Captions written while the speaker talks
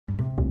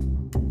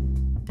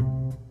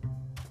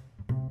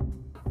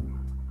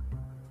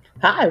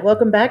Hi,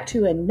 welcome back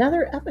to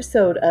another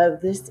episode of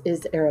This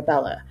is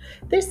Arabella.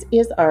 This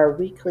is our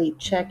weekly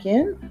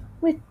check-in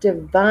with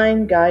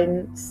divine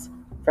guidance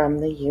from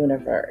the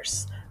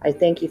universe. I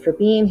thank you for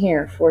being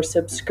here, for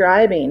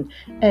subscribing,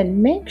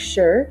 and make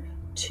sure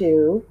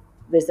to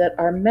visit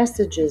our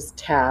messages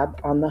tab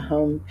on the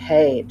home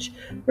page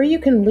where you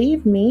can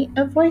leave me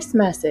a voice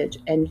message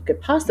and you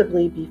could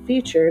possibly be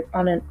featured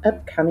on an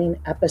upcoming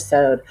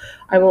episode.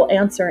 I will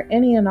answer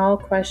any and all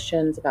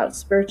questions about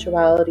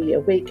spirituality,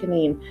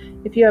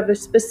 awakening. If you have a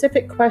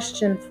specific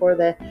question for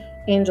the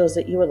angels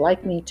that you would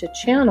like me to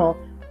channel,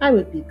 I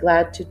would be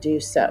glad to do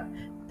so.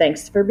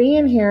 Thanks for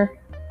being here.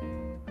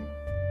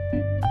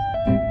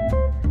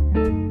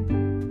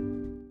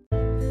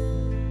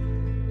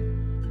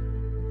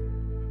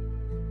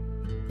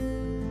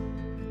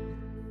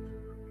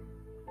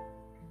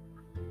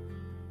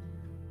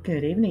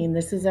 Good evening.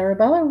 This is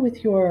Arabella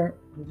with your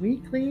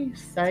weekly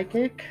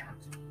psychic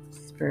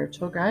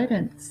spiritual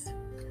guidance.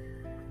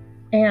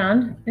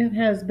 And it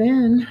has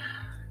been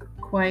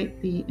quite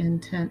the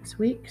intense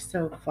week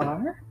so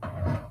far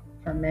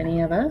for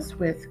many of us,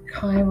 with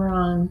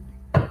Chiron,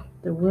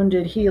 the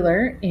wounded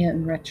healer,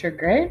 in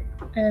retrograde,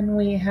 and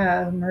we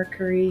have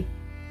Mercury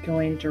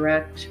going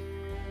direct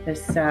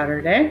this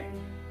Saturday.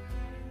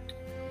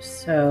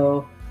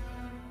 So,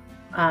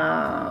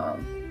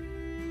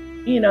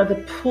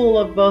 the pull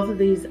of both of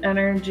these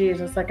energies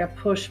is like a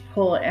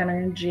push-pull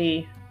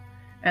energy.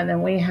 And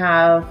then we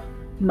have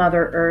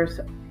Mother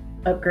Earth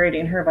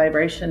upgrading her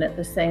vibration at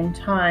the same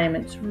time.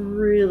 It's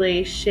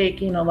really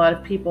shaking a lot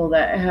of people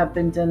that have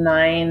been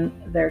denying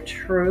their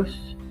truth,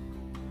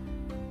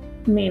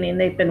 meaning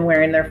they've been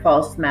wearing their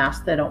false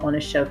mask. They don't want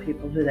to show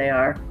people who they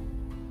are.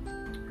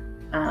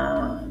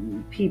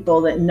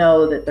 People that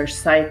know that they're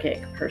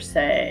psychic per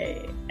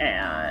se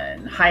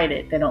and hide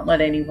it. They don't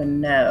let anyone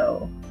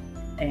know,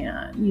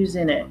 and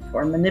using it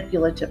for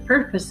manipulative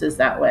purposes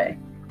that way,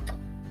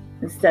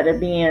 instead of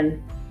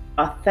being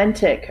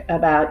authentic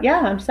about, yeah,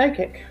 I'm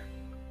psychic.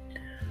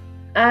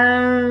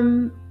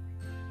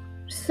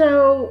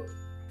 So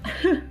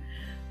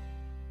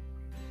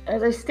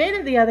as I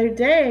stated the other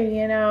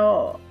day,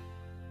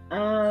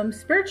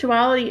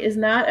 spirituality is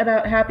not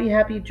about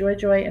happy,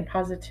 joy, and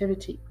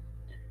positivity.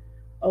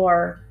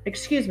 Or,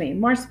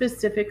 more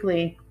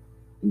specifically,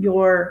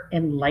 your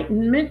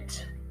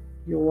enlightenment,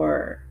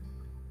 your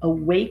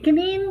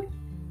awakening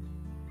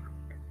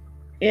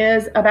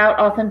is about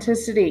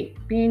authenticity,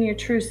 being your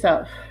true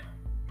self.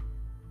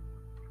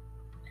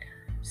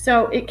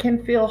 So it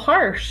can feel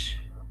harsh.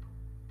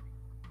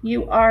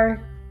 You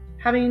are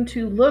having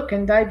to look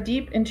and dive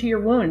deep into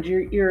your wound.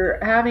 You're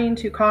having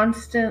to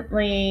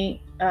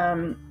constantly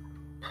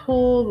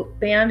pull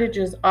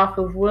bandages off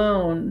of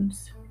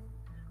wounds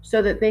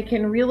so that they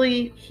can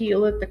really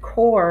heal at the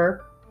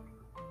core,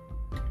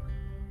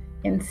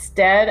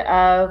 instead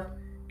of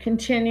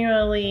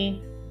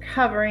continually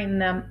covering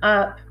them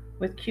up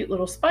with cute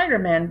little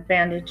Spider-Man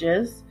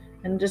bandages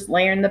and just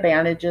layering the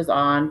bandages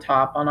on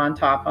top,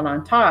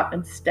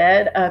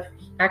 instead of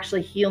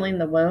actually healing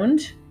the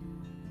wound.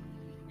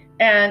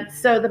 And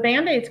so the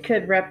Band-Aids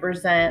could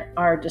represent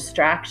our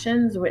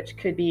distractions, which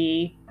could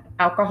be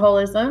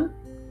alcoholism,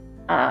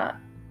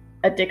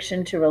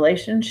 addiction to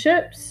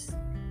relationships.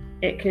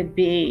 It could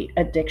be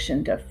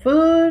addiction to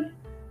food,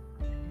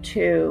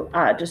 to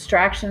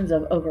distractions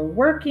of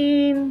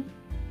overworking.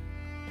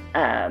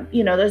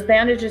 Those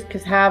bandages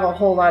could have a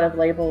whole lot of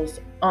labels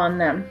on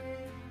them.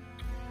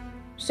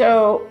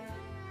 So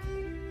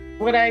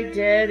what I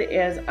did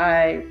is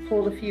I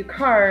pulled a few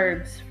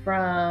cards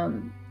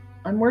from,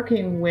 I'm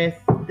working with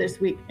this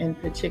week in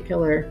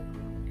particular,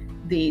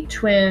 the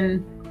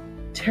Twin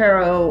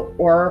Tarot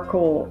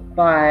Oracle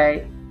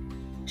by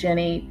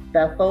Jenny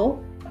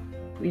Bethel.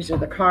 These are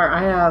the cards.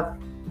 I have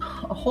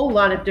a whole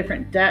lot of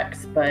different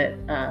decks, but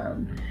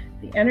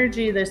the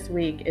energy this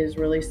week is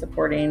really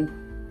supporting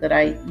that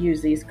I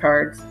use these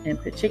cards in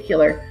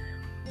particular.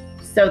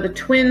 So the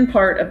twin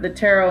part of the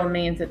tarot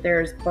means that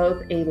there's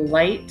both a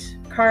light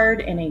card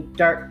and a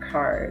dark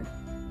card.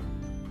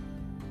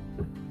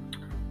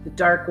 The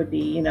dark would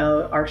be,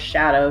 our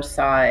shadow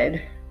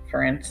side,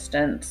 for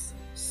instance.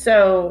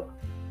 So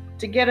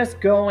to get us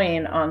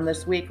going on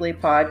this weekly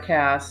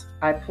podcast,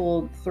 I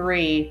pulled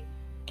 3,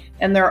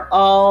 and they're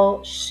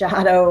all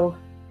shadow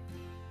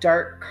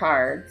dark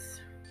cards.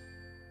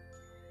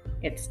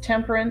 It's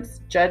Temperance,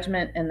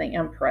 Judgment, and the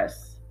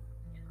Empress.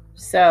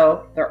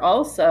 So they're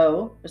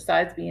also,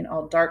 besides being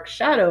all dark,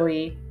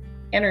 shadowy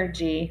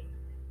energy,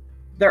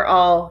 they're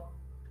all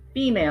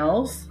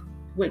females,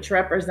 which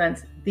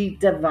represents the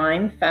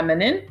divine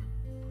feminine.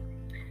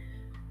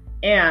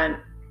 And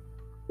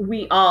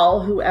we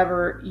all,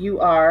 whoever you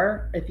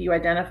are, if you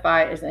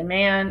identify as a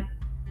man,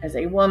 as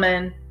a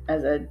woman,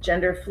 as a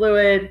gender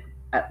fluid,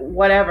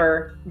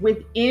 whatever,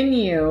 within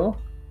you,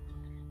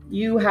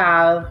 you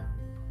have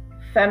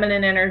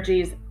feminine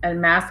energies and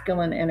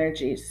masculine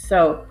energies.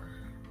 So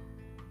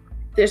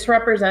this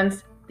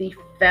represents the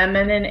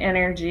feminine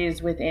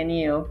energies within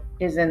you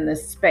is in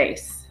this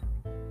space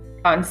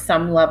on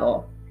some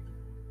level.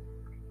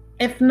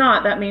 If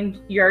not, that means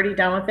you're already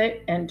done with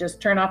it, and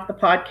just turn off the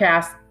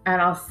podcast,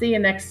 and I'll see you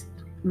next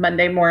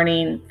Monday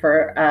morning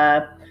for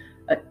a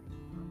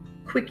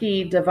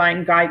quickie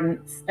divine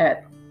guidance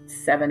at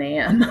 7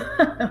 a.m.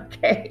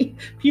 Okay,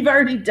 if you've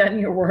already done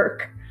your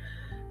work.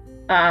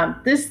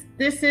 This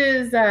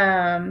is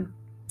I'm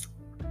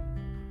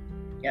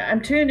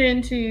tuned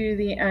into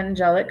the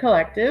Angelic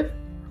Collective.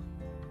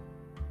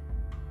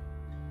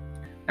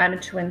 I'm a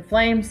twin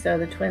flame, so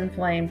the twin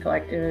flame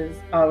collective is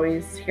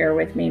always here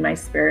with me. My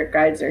spirit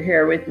guides are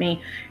here with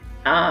me.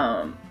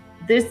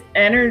 This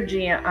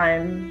energy,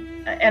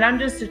 I'm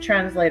just a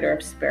translator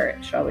of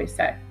spirit, shall we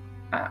say.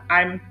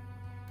 I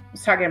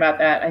was talking about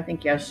that, I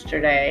think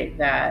yesterday,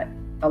 that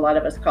a lot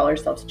of us call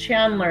ourselves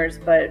channelers,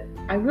 but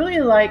I really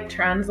like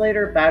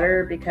translator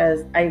better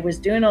because I was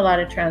doing a lot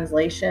of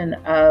translation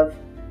of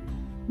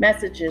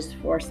messages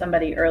for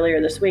somebody earlier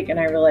this week, and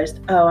I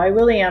realized, I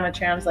really am a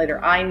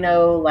translator. I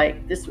know,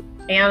 like, this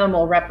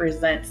animal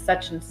represents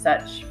such and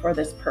such for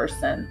this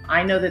person.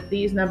 I know that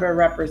these numbers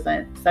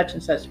represent such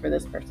and such for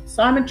this person.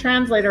 So I'm a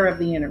translator of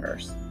the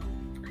universe.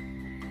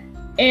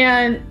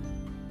 And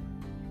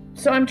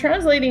so I'm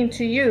translating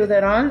to you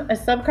that on a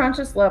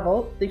subconscious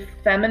level, the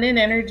feminine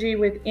energy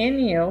within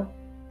you,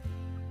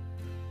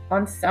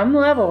 on some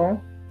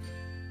level,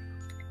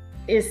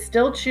 is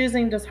still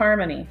choosing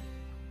disharmony.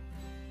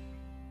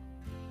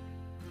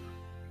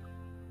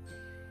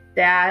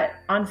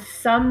 That on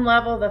some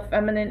level, the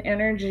feminine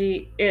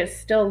energy is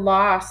still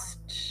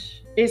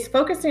lost, is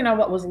focusing on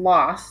what was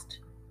lost.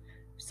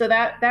 So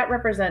that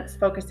represents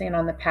focusing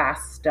on the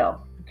past still,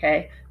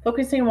 okay?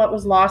 Focusing on what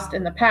was lost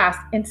in the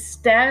past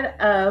instead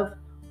of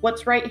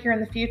what's right here in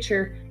the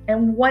future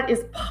and what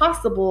is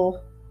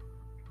possible,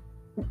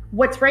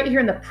 what's right here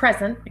in the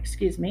present,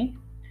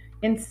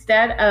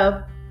 instead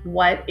of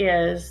what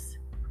is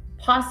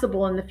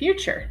possible in the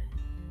future.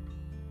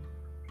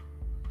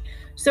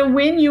 So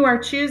when you are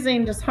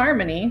choosing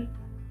disharmony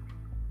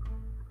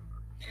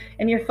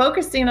and you're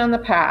focusing on the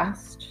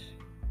past,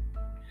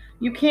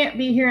 you can't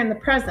be here in the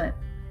present.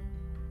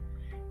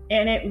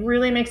 And it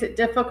really makes it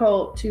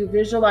difficult to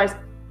visualize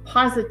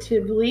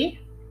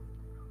positively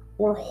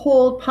or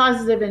hold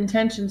positive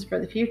intentions for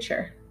the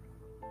future.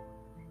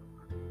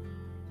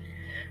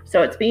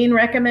 So it's being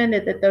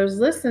recommended that those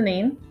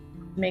listening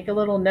make a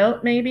little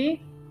note,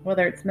 maybe,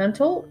 whether it's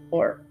mental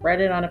or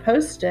write it on a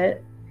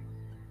Post-it,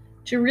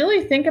 to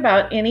really think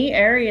about any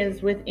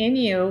areas within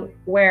you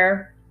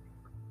where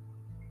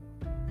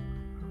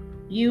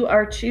you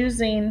are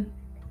choosing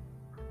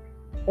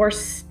or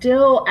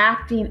still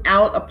acting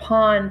out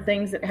upon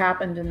things that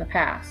happened in the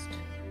past.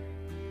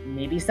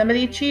 Maybe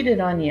somebody cheated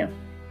on you.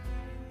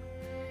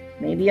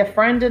 Maybe a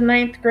friend in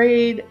 9th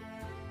grade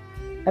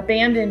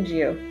abandoned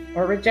you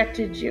or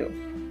rejected you.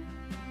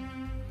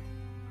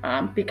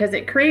 Because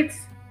it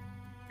creates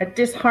a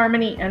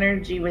disharmony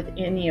energy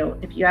within you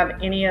if you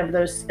have any of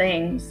those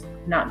things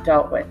not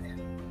dealt with,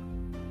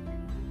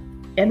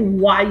 and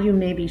why you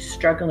may be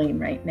struggling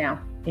right now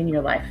in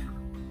your life.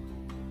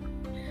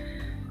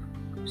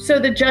 So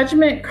the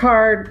Judgment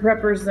card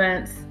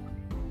represents,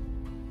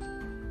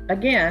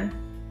 again,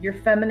 your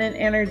feminine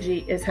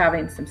energy is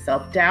having some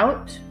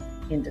self-doubt,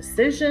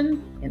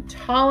 indecision,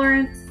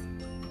 intolerance,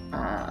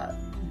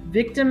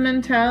 victim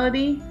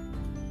mentality,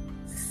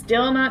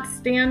 still not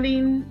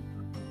standing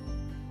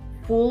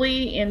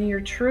fully in your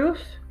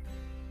truth,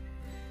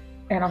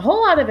 and a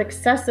whole lot of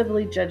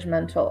excessively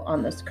judgmental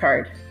on this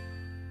card.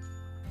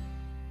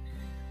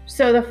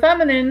 So the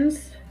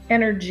feminine's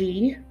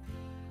energy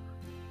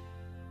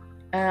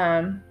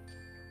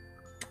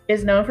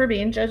is known for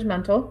being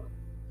judgmental,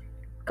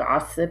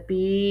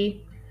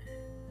 gossipy,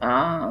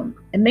 and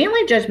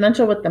mainly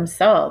judgmental with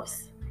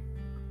themselves.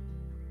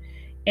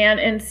 And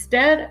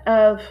instead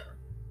of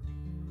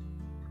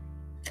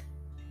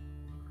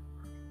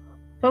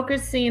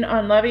focusing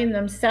on loving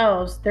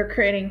themselves, they're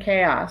creating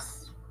chaos.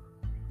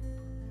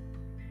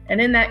 And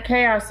in that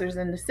chaos, there's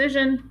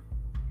indecision,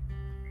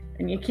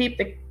 and you keep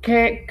the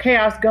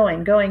chaos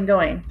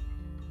going.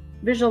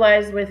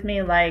 Visualize with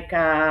me like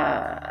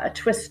a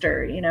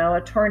twister,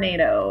 a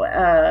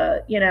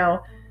tornado,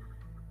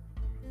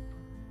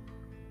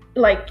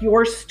 like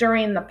you're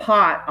stirring the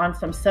pot on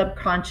some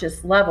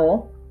subconscious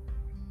level.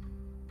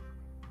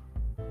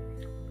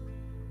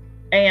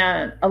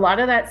 And a lot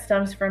of that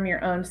stems from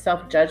your own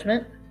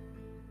self-judgment,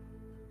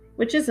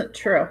 which isn't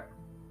true.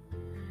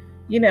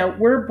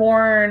 We're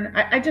born,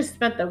 I just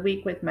spent the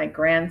week with my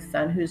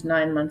grandson who's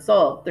 9 months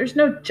old. There's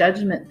no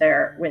judgment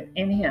there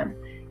within him.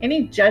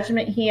 Any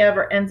judgment he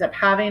ever ends up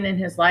having in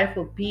his life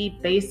will be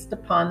based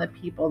upon the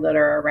people that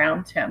are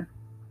around him,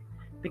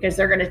 because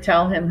they're going to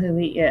tell him who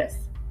he is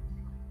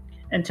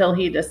until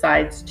he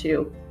decides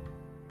to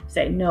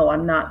say, no,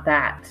 I'm not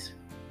that.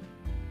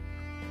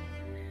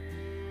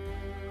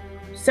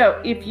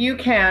 So if you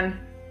can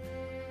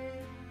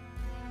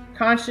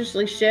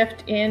consciously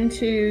shift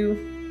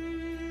into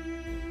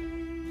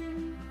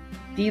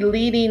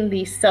deleting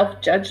the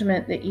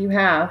self-judgment that you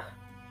have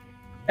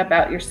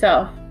about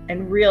yourself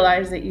and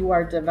realize that you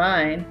are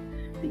divine,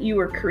 that you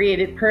were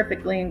created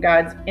perfectly in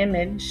God's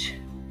image,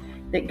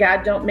 that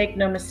God don't make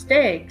no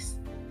mistakes,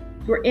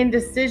 your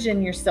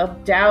indecision, your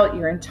self-doubt,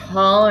 your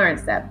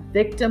intolerance, that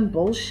victim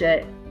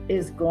bullshit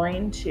is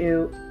going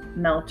to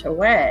melt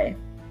away.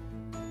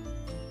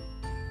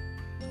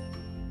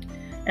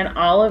 And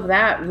all of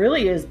that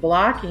really is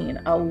blocking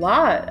a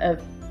lot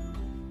of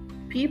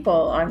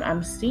people.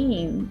 I'm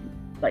seeing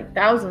like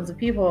thousands of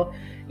people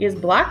is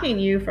blocking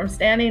you from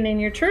standing in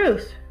your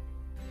truth.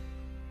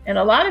 And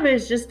a lot of it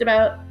is just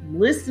about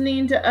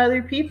listening to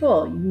other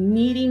people,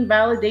 needing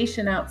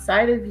validation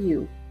outside of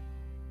you.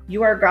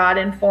 You are God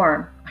in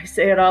form. I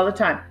say it all the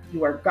time.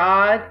 You are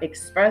God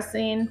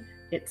expressing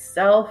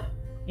itself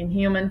in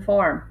human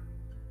form.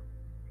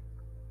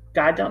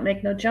 God don't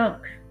make no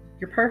junk.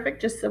 You're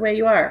perfect just the way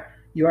you are.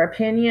 Your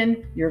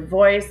opinion, your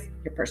voice,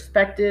 your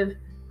perspective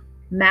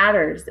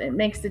matters. It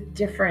makes a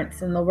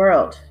difference in the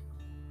world.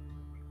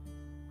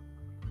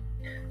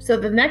 So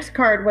the next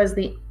card was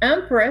the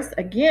Empress,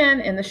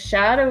 again in the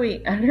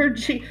shadowy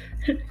energy.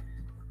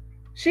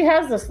 She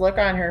has this look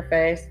on her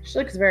face. She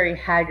looks very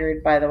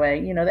haggard, by the way.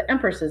 You know, the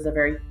Empress is a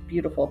very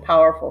beautiful,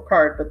 powerful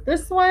card. But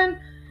this one,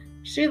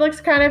 she looks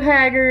kind of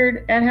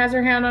haggard and has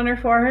her hand on her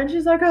forehead.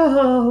 She's like,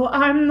 oh,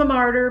 I'm the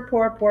martyr.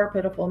 Poor, poor,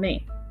 pitiful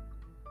me.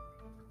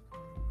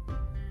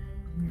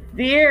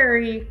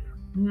 Very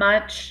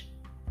much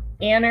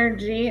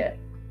energy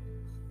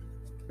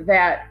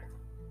that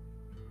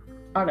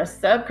on a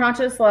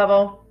subconscious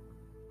level,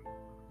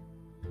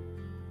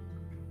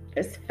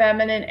 this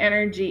feminine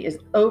energy is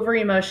over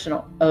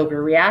emotional,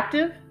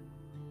 overreactive,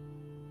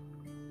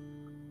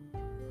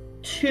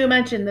 too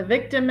much in the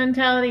victim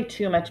mentality,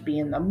 too much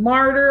being the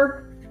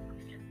martyr,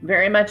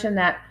 very much in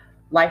that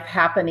life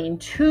happening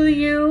to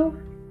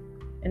you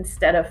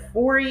instead of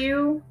for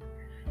you,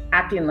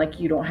 acting like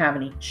you don't have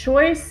any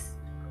choice,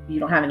 you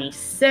don't have any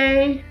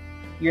say,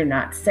 you're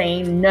not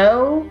saying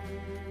no,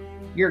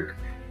 you're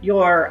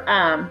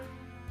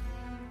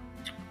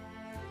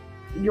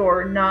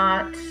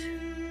not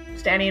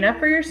standing up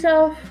for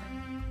yourself.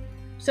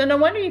 So no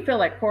wonder you feel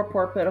like poor,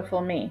 poor,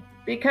 pitiful me,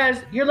 because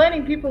you're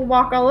letting people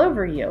walk all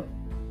over you.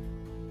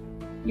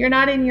 You're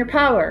not in your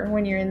power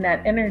when you're in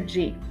that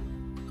energy.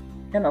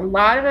 And a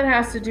lot of it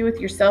has to do with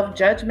your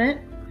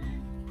self-judgment.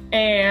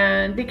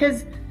 And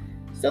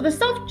so the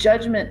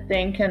self-judgment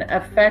thing can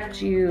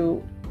affect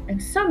you in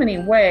so many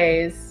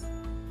ways,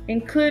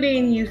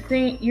 including you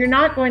think you're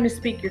not going to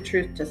speak your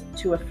truth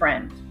to a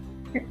friend.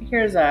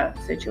 Here's a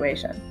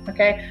situation,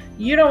 okay?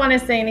 You don't want to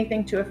say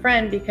anything to a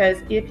friend because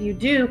if you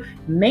do,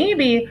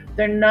 maybe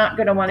they're not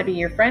going to want to be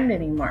your friend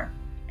anymore.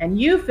 And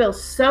you feel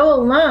so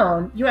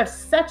alone. You have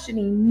such an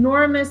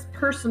enormous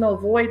personal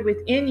void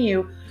within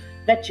you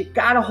that you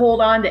got to hold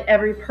on to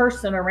every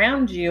person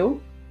around you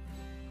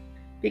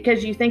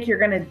because you think you're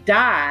going to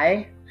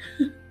die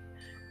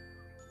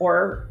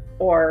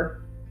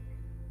or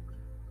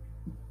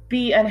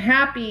be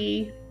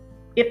unhappy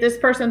if this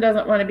person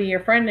doesn't want to be your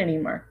friend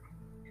anymore.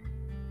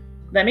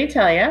 Let me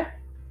tell you,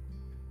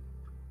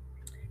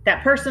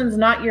 that person's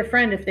not your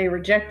friend if they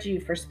reject you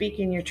for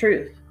speaking your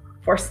truth,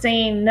 for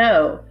saying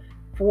no,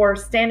 for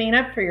standing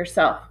up for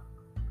yourself.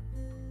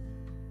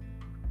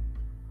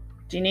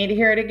 Do you need to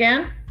hear it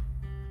again?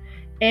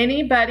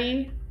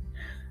 Anybody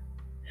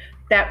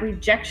that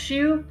rejects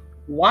you,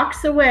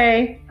 walks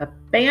away,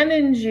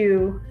 abandons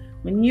you,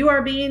 when you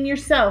are being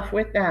yourself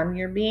with them,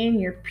 you're being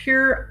your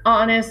pure,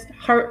 honest,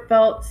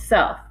 heartfelt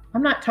self.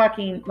 I'm not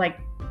talking like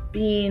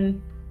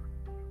being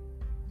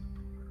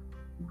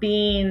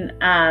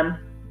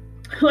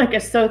like a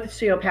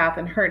sociopath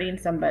and hurting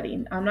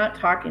somebody. I'm not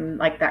talking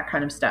like that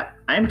kind of stuff.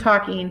 I'm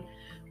talking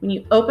when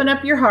you open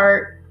up your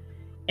heart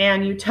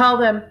and you tell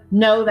them,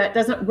 no, that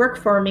doesn't work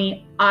for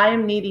me. I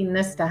am needing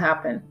this to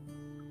happen.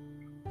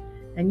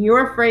 And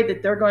you're afraid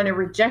that they're going to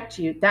reject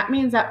you. That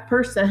means that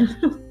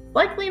person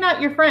likely not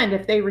your friend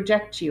if they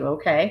reject you,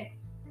 okay?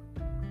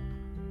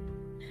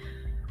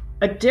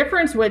 A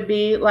difference would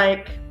be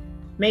like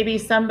maybe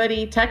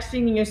somebody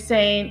texting you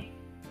saying,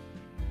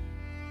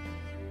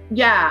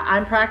 yeah,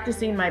 I'm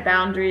practicing my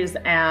boundaries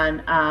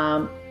and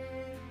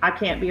I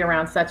can't be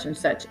around such and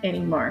such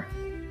anymore.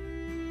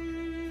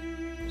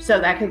 So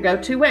that could go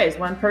two ways.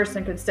 One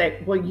person could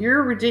say, well,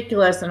 you're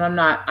ridiculous and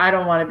I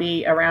don't want to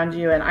be around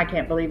you and I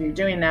can't believe you're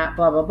doing that,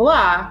 blah, blah,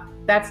 blah.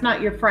 That's not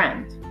your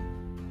friend.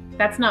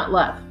 That's not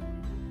love.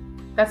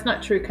 That's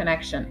not true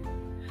connection.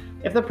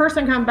 If the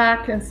person comes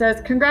back and says,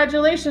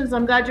 congratulations,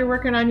 I'm glad you're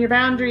working on your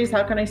boundaries.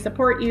 How can I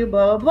support you?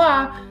 Blah,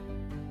 blah, blah.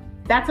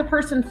 That's a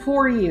person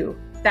for you.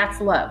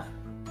 That's love.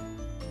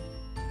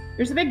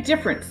 There's a big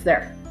difference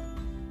there.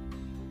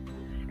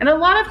 And a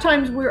lot of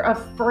times we're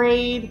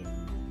afraid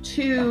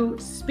to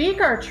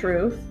speak our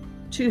truth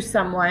to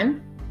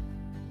someone,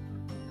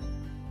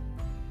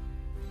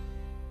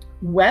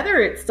 whether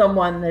it's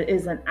someone that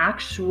is an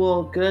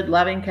actual good,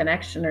 loving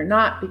connection or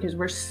not, because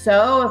we're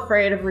so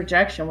afraid of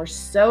rejection. We're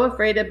so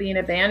afraid of being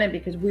abandoned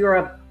because we were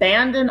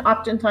abandoned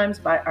oftentimes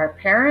by our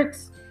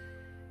parents.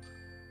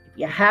 If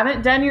you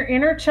haven't done your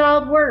inner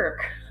child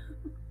work,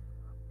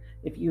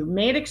 if you've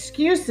made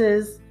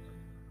excuses,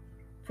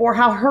 for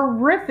how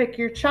horrific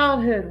your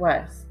childhood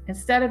was.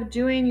 Instead of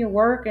doing your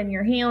work and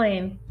your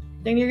healing,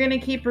 then you're going to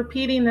keep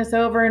repeating this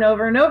over and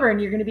over and over,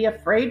 and you're going to be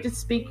afraid to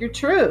speak your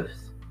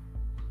truth.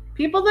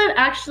 People that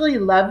actually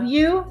love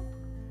you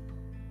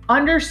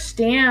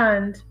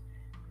understand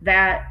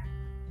that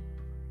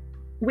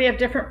we have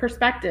different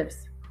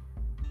perspectives,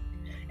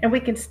 and we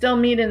can still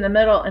meet in the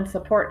middle and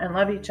support and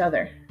love each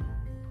other.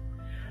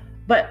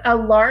 But a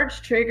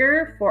large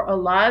trigger for a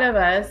lot of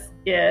us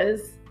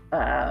is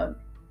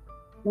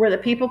we're the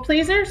people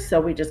pleasers, so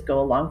we just go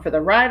along for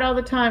the ride all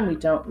the time. We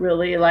don't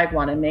really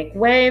want to make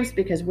waves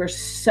because we're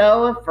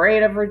so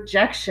afraid of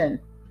rejection.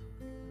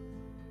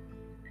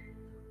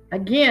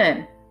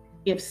 Again,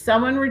 if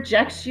someone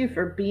rejects you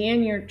for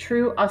being your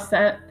true,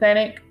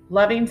 authentic,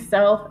 loving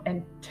self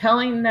and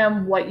telling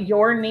them what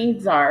your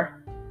needs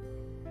are,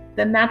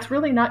 then that's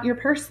really not your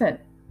person.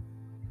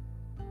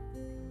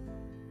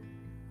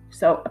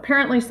 So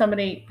apparently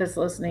somebody that's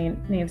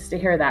listening needs to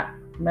hear that,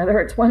 whether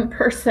it's one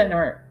person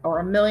or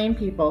a million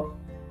people.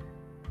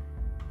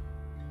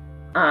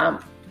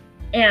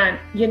 And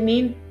you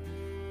need,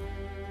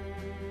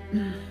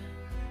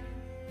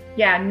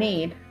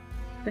 need.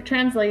 They're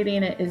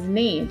translating it as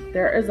need.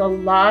 There is a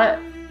lot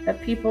of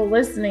people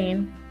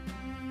listening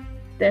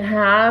that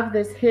have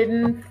this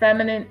hidden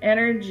feminine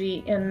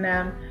energy in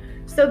them.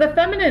 So the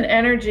feminine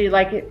energy,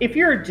 like if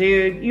you're a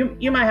dude,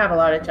 you might have a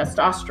lot of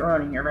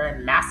testosterone and you're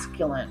very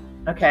masculine,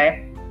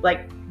 okay?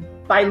 Like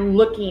by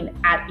looking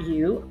at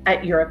you,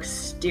 at your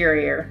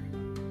exterior,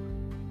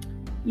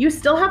 you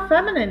still have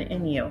feminine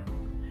in you.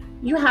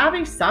 You have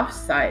a soft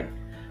side.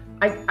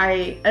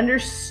 I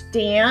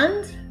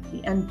understand,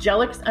 the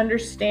angelics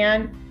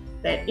understand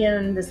that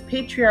in this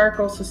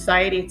patriarchal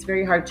society, it's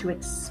very hard to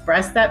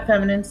express that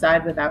feminine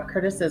side without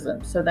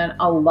criticism. So then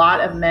a lot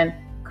of men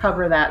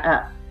cover that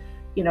up.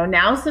 You know,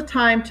 now's the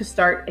time to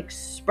start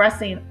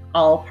expressing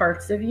all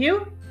parts of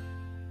you,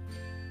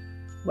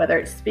 whether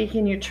it's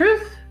speaking your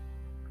truth,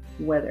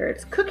 whether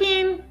it's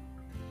cooking,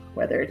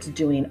 whether it's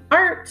doing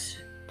art,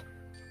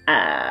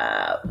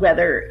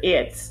 whether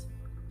it's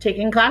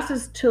taking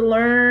classes to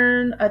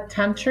learn a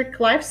tantric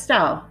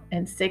lifestyle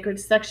and sacred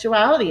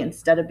sexuality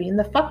instead of being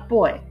the fuck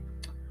boy.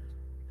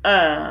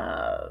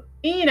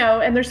 You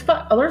know, and there's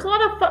a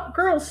lot of fuck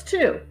girls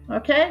too,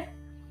 okay?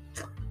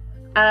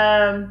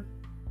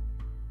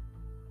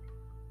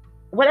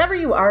 Whatever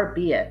you are,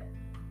 be it.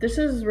 This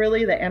is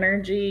really the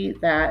energy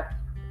that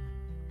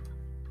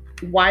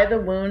why the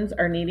wounds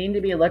are needing to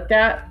be looked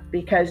at,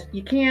 because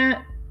you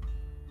can't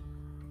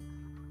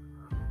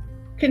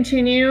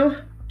continue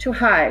to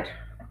hide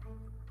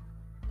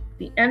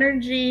the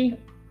energy.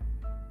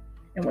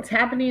 And what's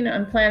happening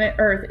on planet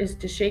Earth is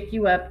to shake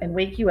you up and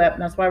wake you up.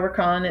 And that's why we're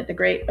calling it the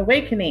Great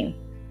Awakening.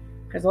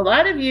 Because a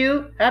lot of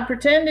you have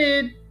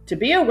pretended to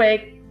be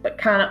awake, but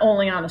kind of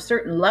only on a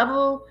certain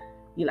level.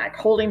 You like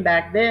holding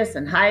back this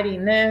and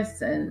hiding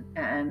this and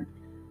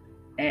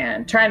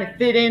trying to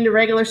fit into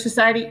regular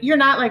society. You're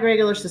not like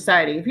regular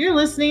society. If you're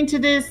listening to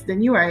this,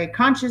 then you are a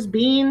conscious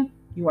being.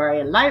 You are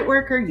a light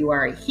worker. You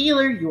are a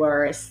healer. You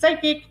are a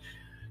psychic.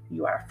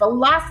 You are a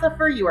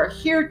philosopher. You are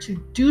here to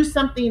do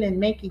something and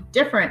make a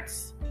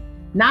difference,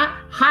 not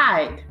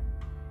hide.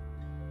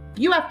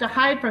 You have to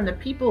hide from the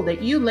people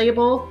that you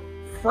label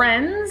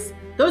friends.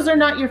 Those are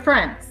not your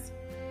friends.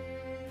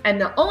 And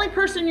the only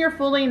person you're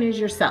fooling is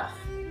yourself.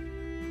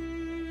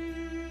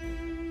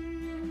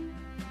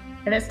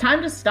 And it's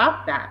time to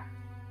stop that.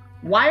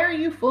 Why are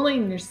you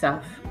fooling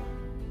yourself?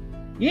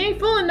 You ain't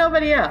fooling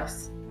nobody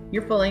else.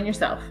 You're fooling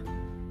yourself.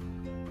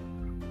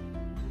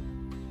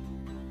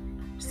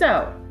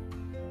 So,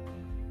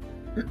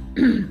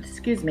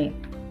 excuse me.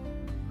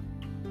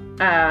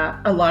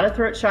 A lot of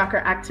throat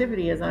chakra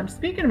activity as I'm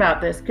speaking about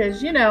this,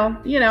 because you know,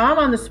 I'm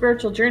on the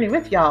spiritual journey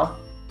with y'all.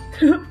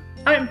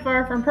 I'm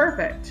far from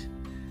perfect.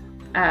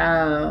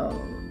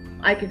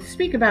 I can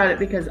speak about it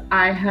because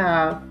I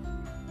have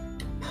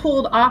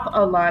pulled off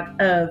a lot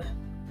of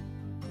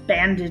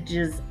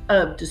bandages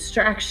of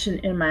distraction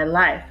in my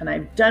life, and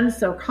I've done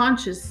so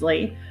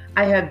consciously.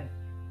 I have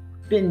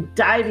been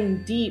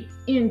diving deep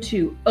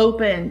into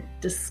open,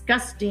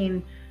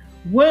 disgusting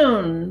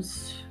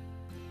wounds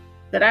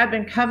that I've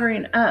been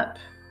covering up.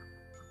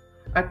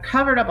 I've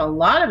covered up a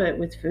lot of it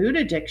with food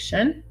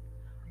addiction.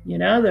 You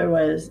know, there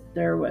was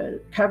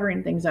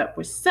covering things up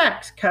with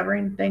sex,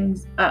 covering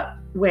things up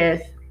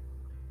with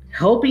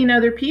helping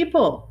other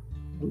people.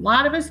 A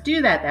lot of us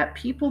do that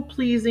people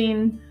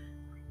pleasing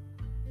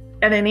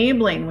and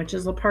enabling, which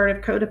is a part of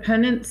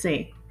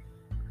codependency.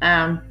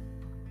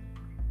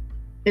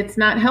 It's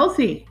not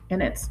healthy,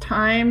 and it's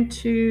time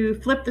to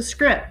flip the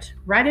script.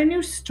 Write a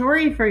new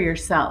story for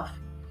yourself.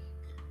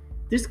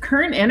 This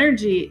current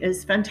energy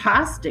is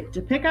fantastic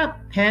to pick up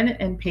pen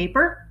and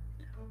paper,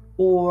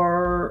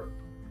 or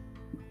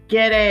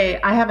I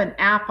have an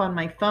app on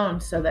my phone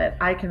so that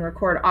I can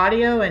record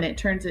audio and it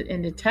turns it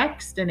into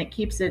text and it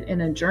keeps it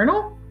in a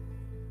journal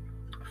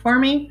for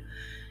me.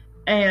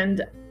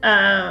 And,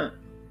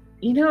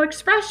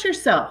 express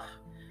yourself.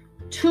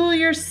 Tool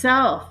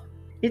yourself.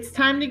 It's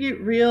time to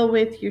get real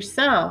with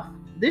yourself.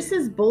 This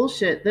is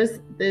bullshit.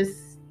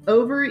 This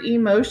over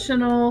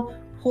emotional,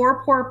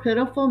 poor,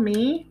 pitiful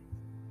me,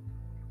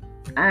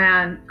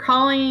 and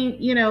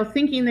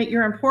thinking that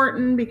you're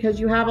important because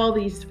you have all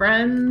these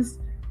friends.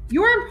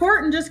 You're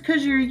important just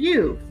because you're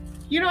you.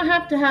 You don't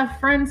have to have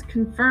friends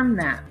confirm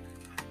that.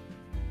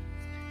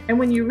 And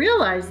when you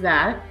realize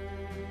that,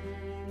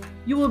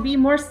 you will be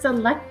more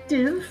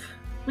selective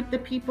with the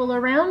people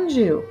around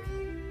you.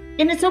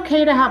 And it's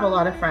okay to have a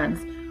lot of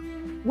friends.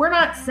 We're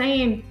not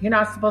saying you're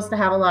not supposed to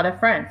have a lot of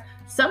friends.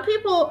 Some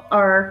people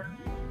are,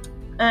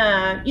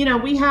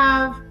 we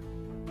have,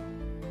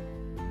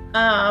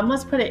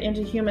 let's put it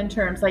into human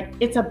terms, like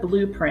it's a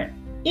blueprint.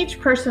 Each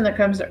person that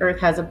comes to Earth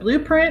has a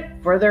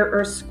blueprint for their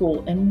Earth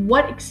school and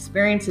what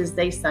experiences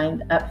they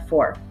signed up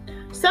for.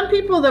 Some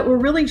people that were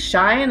really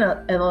shy in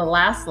a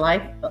last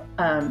life,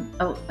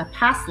 a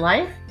past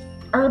life,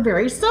 are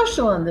very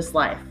social in this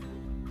life,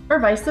 or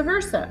vice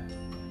versa.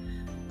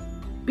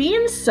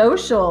 Being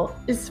social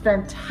is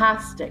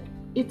fantastic.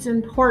 It's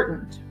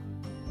important.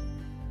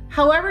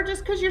 However,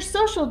 just because you're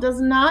social does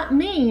not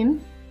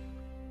mean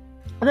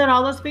that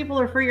all those people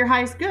are for your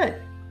highest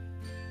good.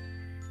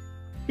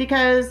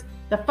 Because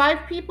the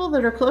 5 people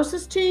that are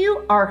closest to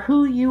you are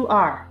who you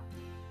are.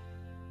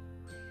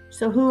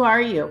 So who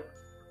are you?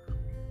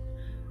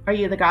 Are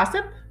you the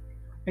gossip?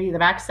 Are you the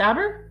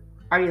backstabber?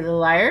 Are you the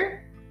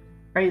liar?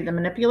 Are you the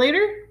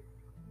manipulator?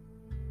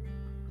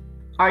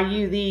 Are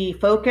you the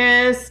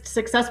focused,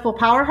 successful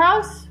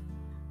powerhouse?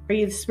 Are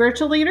you the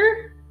spiritual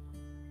leader?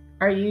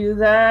 Are you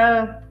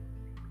the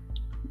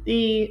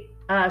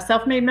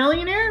self-made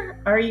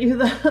millionaire? Are you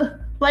the,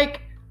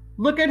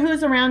 look at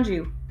who's around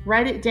you.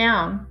 Write it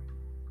down.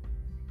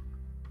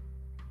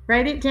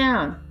 Write it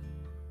down.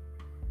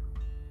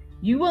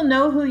 You will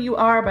know who you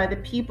are by the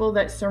people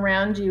that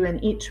surround you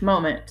in each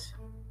moment.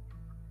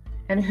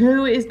 And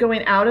who is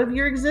going out of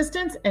your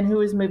existence and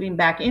who is moving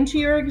back into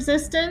your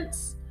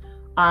existence,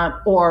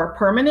 or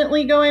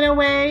permanently going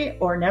away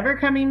or never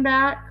coming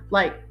back.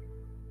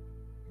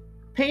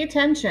 Pay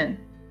attention.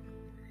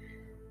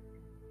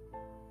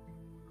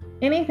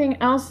 Anything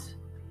else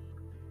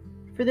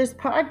for this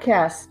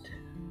podcast?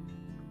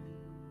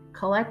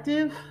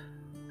 Collective.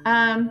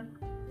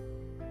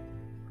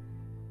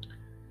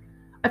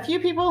 A few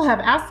people have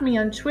asked me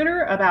on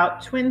Twitter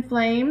about twin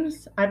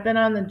flames. I've been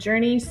on the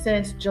journey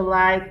since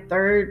July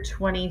 3rd,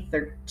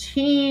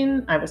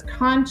 2013. I was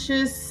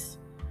conscious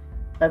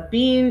of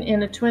being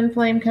in a twin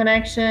flame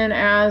connection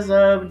as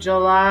of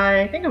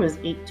July, I think it was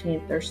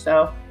 18th or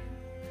so,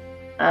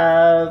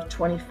 of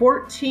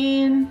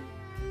 2014,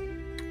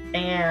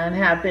 and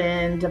have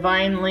been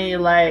divinely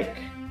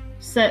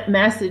sent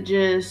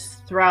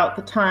messages throughout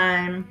the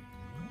time.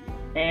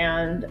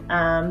 And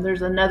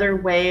there's another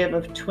wave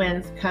of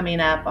twins coming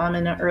up. I'm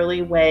in an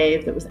early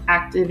wave that was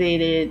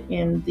activated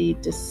in the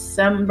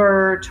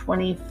December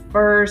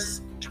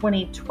 21st,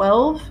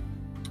 2012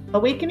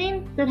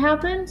 awakening that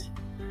happened.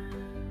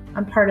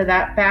 I'm part of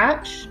that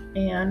batch.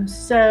 And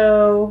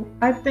so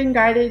I've been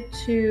guided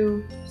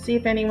to see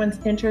if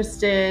anyone's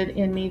interested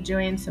in me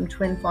doing some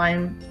twin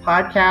flame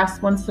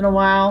podcasts once in a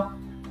while.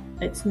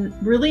 It's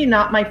really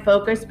not my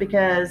focus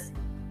because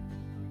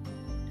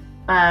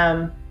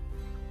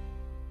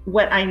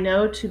what I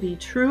know to be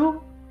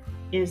true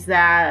is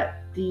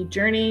that the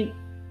journey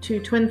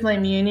to twin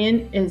flame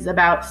union is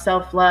about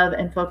self-love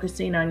and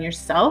focusing on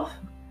yourself.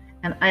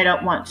 And I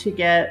don't want to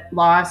get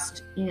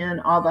lost in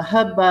all the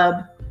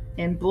hubbub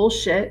and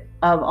bullshit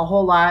of a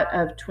whole lot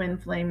of twin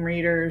flame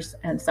readers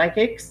and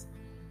psychics.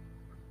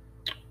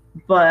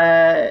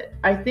 But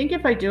I think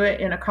if I do it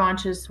in a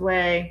conscious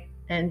way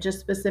and just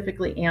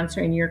specifically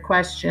answering your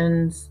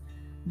questions,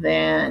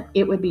 then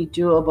it would be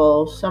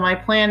doable. So my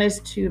plan is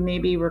to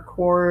maybe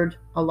record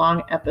a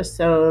long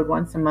episode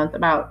once a month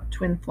about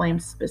twin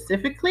flames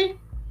specifically.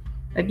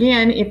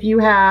 Again, if you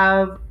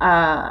have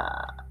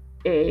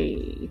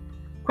a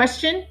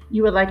question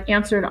you would like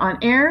answered on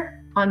air,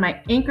 on my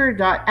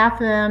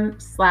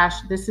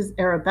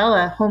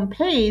anchor.fm/thisisarabella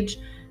homepage,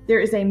 there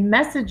is a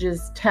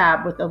messages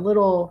tab with a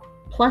little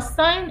plus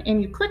sign,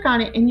 and you click on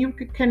it and you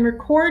can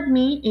record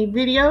me a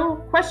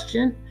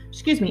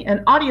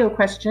an audio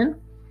question.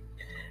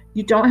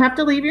 You don't have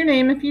to leave your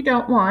name if you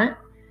don't want,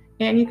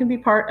 and you can be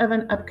part of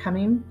an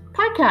upcoming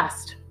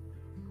podcast.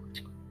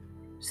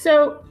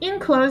 So in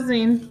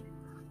closing,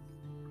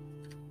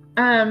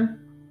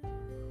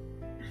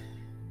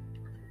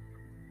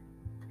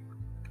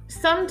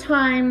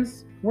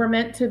 sometimes we're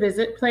meant to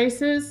visit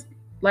places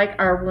like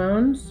our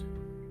wounds.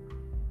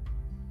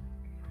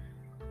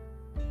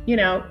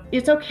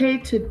 It's okay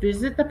to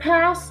visit the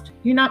past.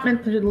 You're not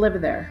meant to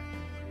live there.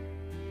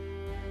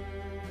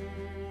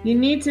 You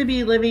need to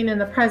be living in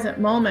the present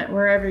moment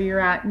wherever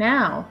you're at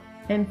now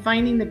and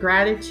finding the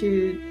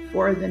gratitude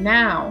for the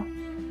now.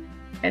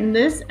 And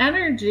this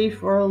energy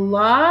for a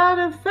lot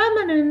of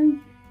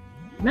feminine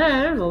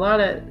men, there's a lot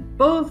of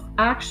both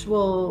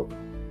actual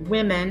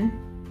women,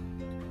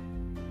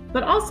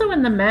 but also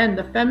in the men,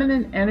 the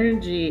feminine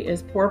energy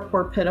is poor,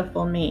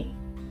 pitiful me.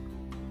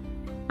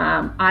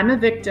 I'm a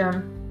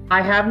victim.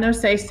 I have no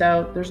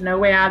say-so. There's no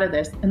way out of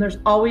this. And there's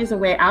always a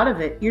way out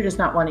of it. You're just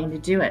not wanting to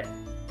do it.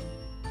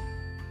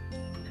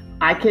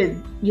 I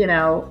could,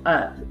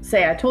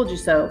 say I told you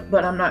so,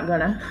 but I'm not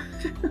gonna.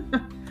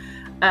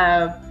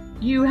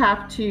 You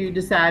have to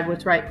decide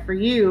what's right for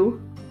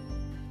you.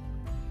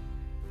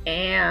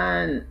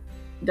 And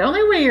the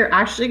only way you're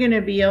actually going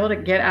to be able to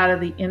get out of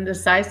the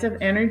indecisive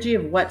energy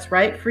of what's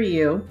right for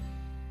you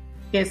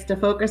is to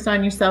focus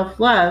on your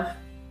self-love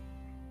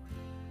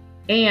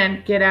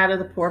and get out of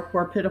the poor,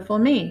 poor, pitiful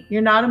me.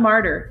 You're not a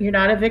martyr. You're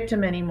not a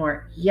victim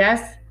anymore.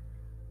 Yes,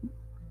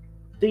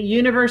 the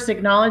universe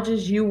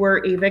acknowledges you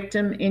were a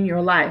victim in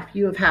your life.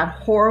 You have had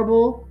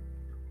horrible,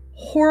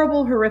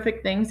 horrible,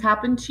 horrific things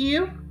happen to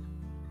you.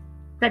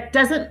 That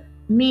doesn't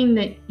mean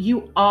that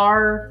you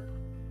are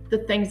the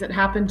things that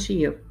happen to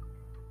you.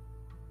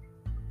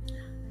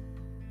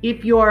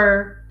 If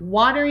you're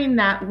watering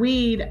that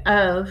weed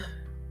of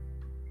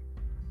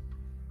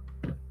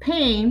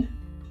pain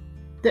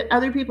that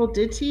other people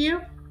did to you,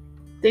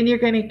 then you're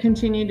going to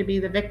continue to be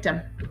the victim.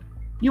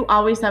 You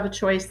always have a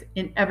choice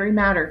in every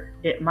matter.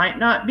 It might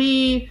not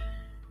be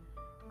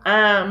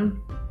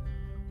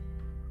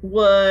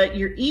what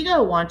your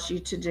ego wants you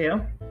to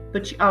do,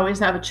 but you always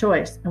have a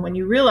choice. And when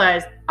you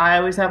realize, I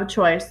always have a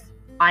choice,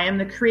 I am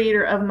the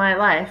creator of my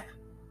life,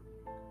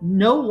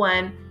 no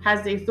one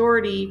has the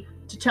authority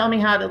to tell me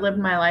how to live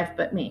my life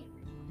but me.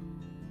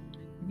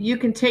 You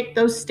can take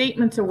those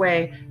statements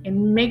away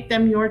and make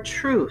them your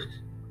truth.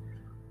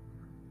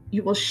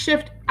 You will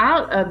shift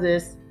out of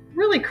this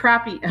really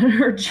crappy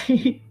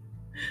energy.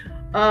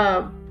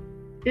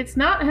 It's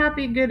not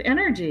happy, good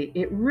energy.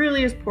 It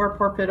really is poor,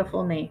 poor,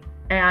 pitiful me.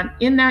 And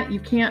in that, you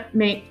can't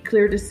make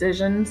clear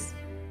decisions,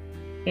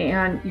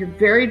 and you're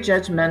very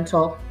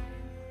judgmental.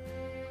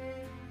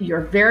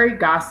 You're very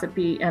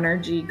gossipy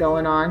energy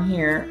going on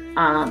here.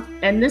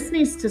 And this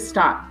needs to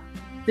stop.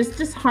 This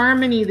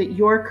disharmony that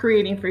you're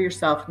creating for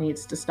yourself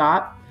needs to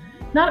stop.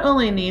 Not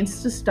only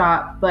needs to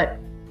stop, but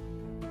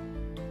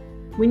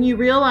when you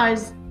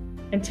realize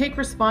and take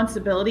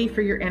responsibility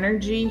for your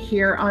energy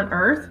here on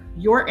earth,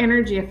 your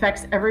energy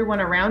affects everyone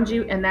around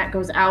you, and that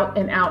goes out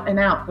and out and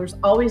out. There's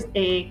always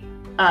a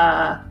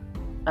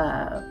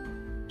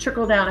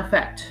trickle-down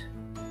effect.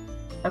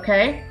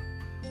 Okay?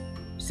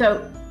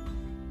 So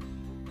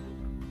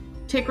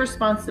take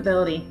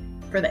responsibility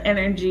for the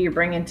energy you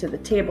bring into the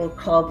table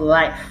called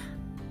life.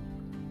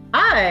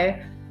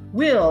 I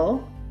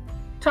will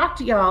talk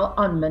to y'all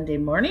on Monday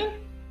morning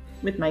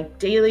with my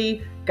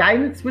daily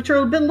guidance, which are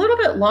a little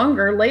bit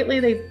longer. Lately,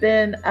 they've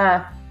been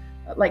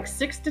like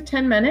 6 to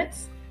 10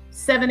 minutes,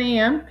 7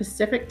 a.m.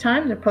 Pacific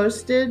time. They're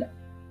posted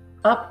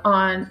up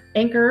on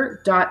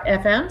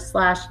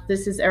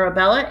anchor.fm/This is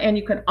Arabella. And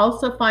you can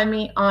also find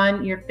me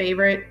on your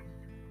favorite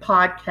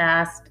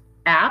podcast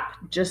app.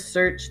 Just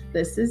search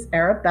This is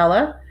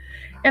Arabella.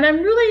 And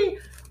I'm really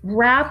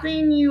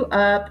wrapping you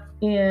up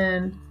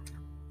in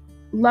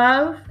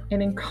love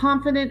and in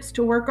confidence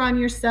to work on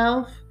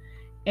yourself.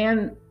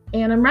 And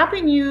I'm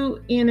wrapping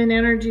you in an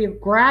energy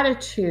of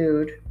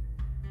gratitude,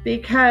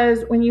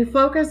 because when you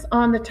focus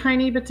on the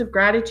tiny bits of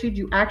gratitude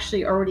you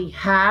actually already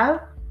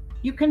have,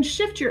 you can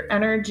shift your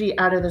energy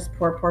out of this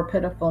poor, poor,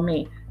 pitiful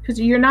me, because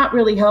you're not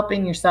really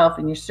helping yourself,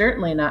 and you're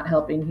certainly not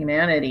helping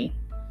humanity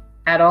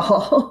at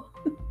all.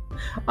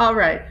 All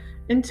right.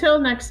 Until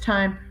next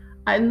time,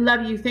 I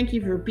love you. Thank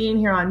you for being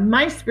here on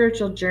my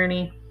spiritual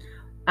journey.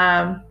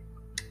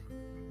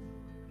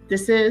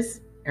 This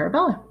is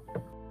Arabella.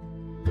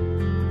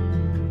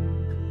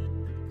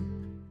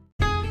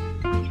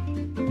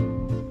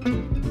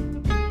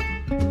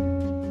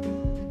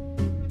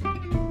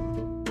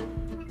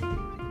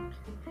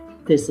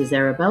 This is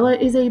Arabella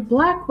is a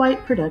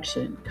black-white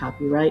production,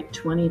 copyright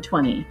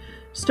 2020,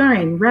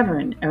 starring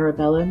Reverend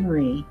Arabella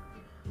Marie.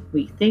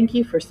 We thank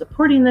you for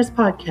supporting this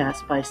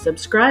podcast by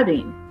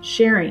subscribing,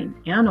 sharing,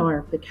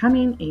 and/or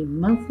becoming a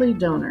monthly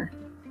donor.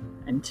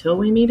 Until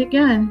we meet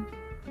again.